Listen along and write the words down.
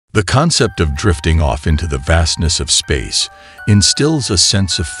The concept of drifting off into the vastness of space instills a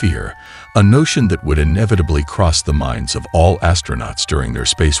sense of fear, a notion that would inevitably cross the minds of all astronauts during their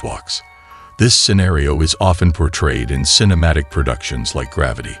spacewalks. This scenario is often portrayed in cinematic productions like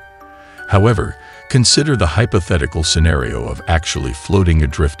Gravity. However, consider the hypothetical scenario of actually floating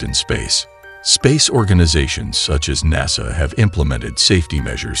adrift in space. Space organizations such as NASA have implemented safety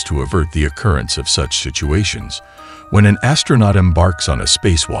measures to avert the occurrence of such situations. When an astronaut embarks on a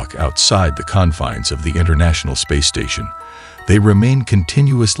spacewalk outside the confines of the International Space Station, they remain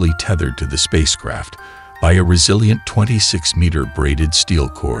continuously tethered to the spacecraft by a resilient 26-meter braided steel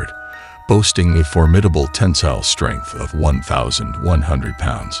cord, boasting a formidable tensile strength of 1,100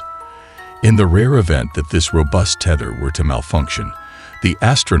 pounds. In the rare event that this robust tether were to malfunction, the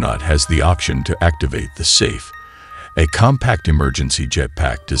astronaut has the option to activate the SAFE, a compact emergency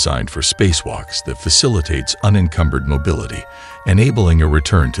jetpack designed for spacewalks that facilitates unencumbered mobility, enabling a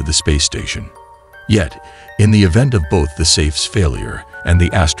return to the space station. Yet, in the event of both the SAFE's failure and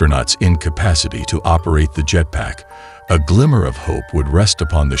the astronaut's incapacity to operate the jetpack, a glimmer of hope would rest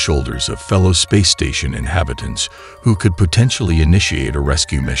upon the shoulders of fellow space station inhabitants who could potentially initiate a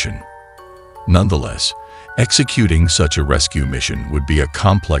rescue mission. Nonetheless, executing such a rescue mission would be a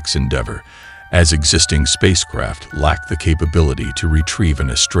complex endeavor, as existing spacecraft lack the capability to retrieve an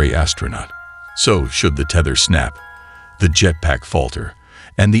astray astronaut. So, should the tether snap, the jetpack falter,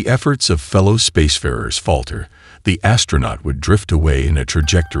 and the efforts of fellow spacefarers falter, the astronaut would drift away in a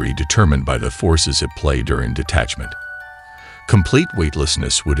trajectory determined by the forces at play during detachment. Complete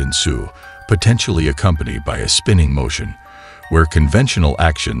weightlessness would ensue, potentially accompanied by a spinning motion, where conventional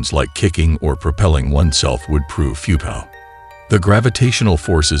actions like kicking or propelling oneself would prove futile. The gravitational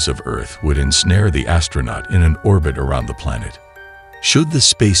forces of Earth would ensnare the astronaut in an orbit around the planet. Should the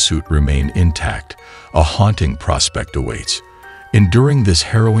spacesuit remain intact, a haunting prospect awaits, enduring this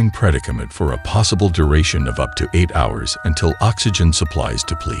harrowing predicament for a possible duration of up to 8 hours until oxygen supplies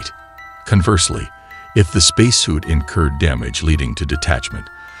deplete. Conversely, if the spacesuit incurred damage leading to detachment,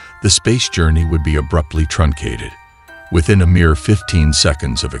 the space journey would be abruptly truncated. Within a mere 15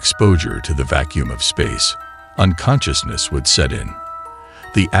 seconds of exposure to the vacuum of space, unconsciousness would set in.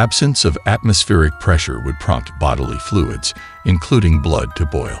 The absence of atmospheric pressure would prompt bodily fluids, including blood, to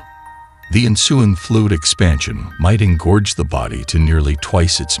boil. The ensuing fluid expansion might engorge the body to nearly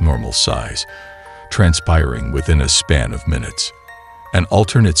twice its normal size, transpiring within a span of minutes. An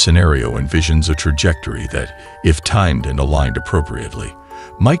alternate scenario envisions a trajectory that, if timed and aligned appropriately,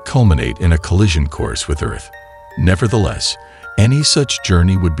 might culminate in a collision course with Earth. Nevertheless, any such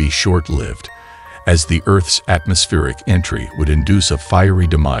journey would be short-lived, as the Earth's atmospheric entry would induce a fiery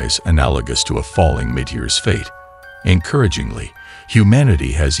demise analogous to a falling meteor's fate. Encouragingly,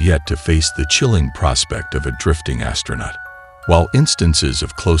 humanity has yet to face the chilling prospect of a drifting astronaut. While instances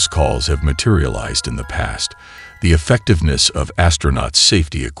of close calls have materialized in the past, the effectiveness of astronauts'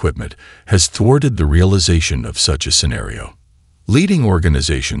 safety equipment has thwarted the realization of such a scenario. Leading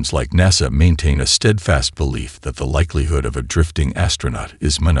organizations like NASA maintain a steadfast belief that the likelihood of a drifting astronaut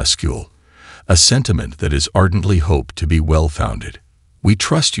is minuscule, a sentiment that is ardently hoped to be well-founded. We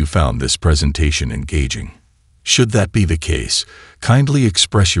trust you found this presentation engaging. Should that be the case, kindly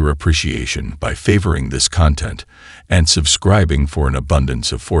express your appreciation by favoring this content and subscribing for an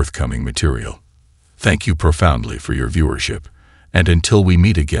abundance of forthcoming material. Thank you profoundly for your viewership, and until we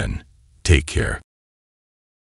meet again, take care.